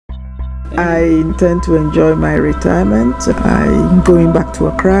I intend to enjoy my retirement. I'm going back to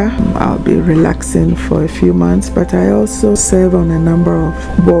Accra. I'll be relaxing for a few months, but I also serve on a number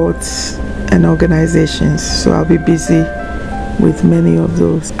of boards and organizations, so I'll be busy with many of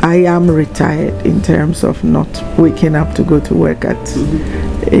those. I am retired in terms of not waking up to go to work at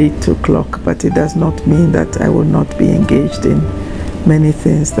 8 o'clock, but it does not mean that I will not be engaged in many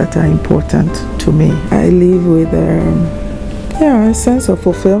things that are important to me. I live with a sense of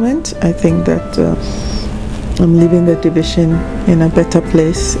fulfillment. I think that I'm leaving the division in a better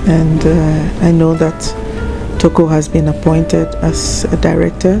place, and I know that Toko has been appointed as a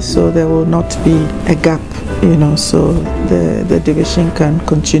director, so there will not be a gap, so the division can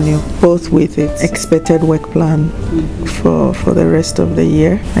continue both with its expected work plan for the rest of the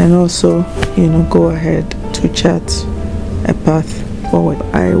year, and also, go ahead to chart a path forward.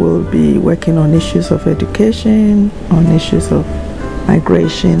 I will be working on issues of education, on issues of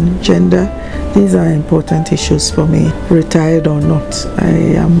migration, gender. These are important issues for me, retired or not. I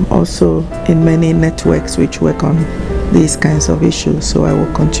am also in many networks which work on these kinds of issues, so I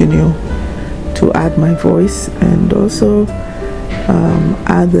will continue to add my voice and also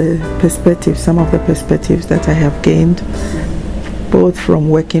add the perspectives, some of the perspectives that I have gained, both from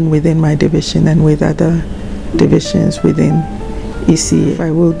working within my division and with other divisions within ECA.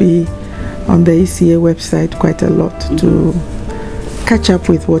 I will be on the ECA website quite a lot to catch up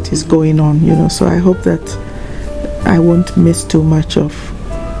with what is going on, so I hope that I won't miss too much of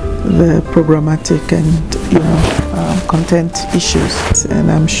the programmatic and content issues,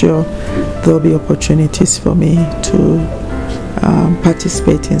 and I'm sure there'll be opportunities for me to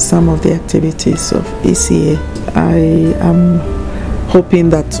participate in some of the activities of ECA. I am hoping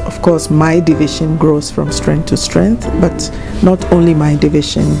that, of course, my division grows from strength to strength, but not only my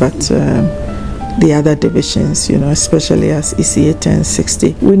division, but the other divisions, especially as ECA turns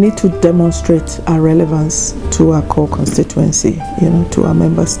 60. We need to demonstrate our relevance to our core constituency, to our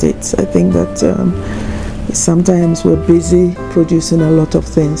member states. I think that sometimes we're busy producing a lot of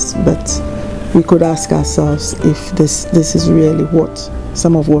things, but we could ask ourselves if this is really what,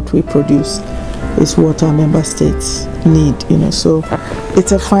 some of what we produce is what our member states need, So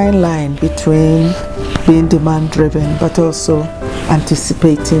it's a fine line between being demand driven, but also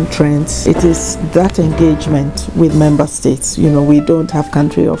anticipating trends. It is that engagement with member states. We don't have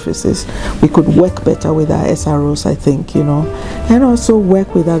country offices. We could work better with our SROs, I think, and also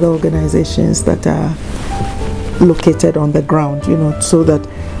work with other organizations that are located on the ground, so that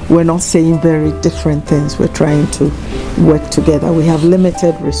we're not saying very different things. We're trying to work together. We have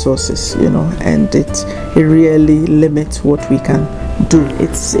limited resources, and it really limits what we can do.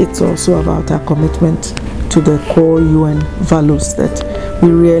 It's also about our commitment to the core UN values, that we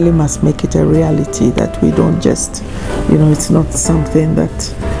really must make it a reality, that we don't just, it's not something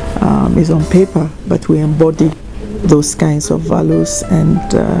that is on paper, but we embody those kinds of values, and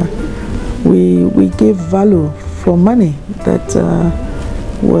we give value for money, that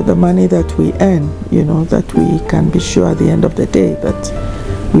the money that we earn, that we can be sure at the end of the day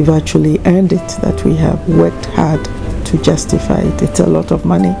that we've actually earned it, that we have worked hard to justify it. It's a lot of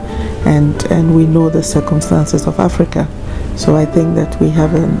money, and we know the circumstances of Africa. So I think that we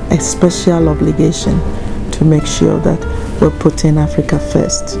have a special obligation to make sure that we're putting Africa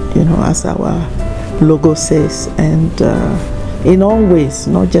first, as our logo says, and in all ways,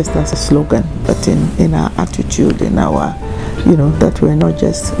 not just as a slogan, but in our attitude, in our, that we're not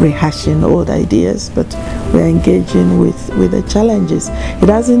just rehashing old ideas, but we're engaging with the challenges. It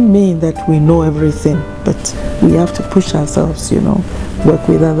doesn't mean that we know everything, but we have to push ourselves, work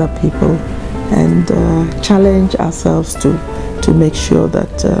with other people, and challenge ourselves to make sure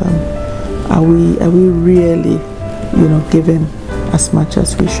that are we really, giving as much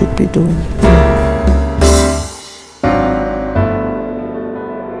as we should be doing.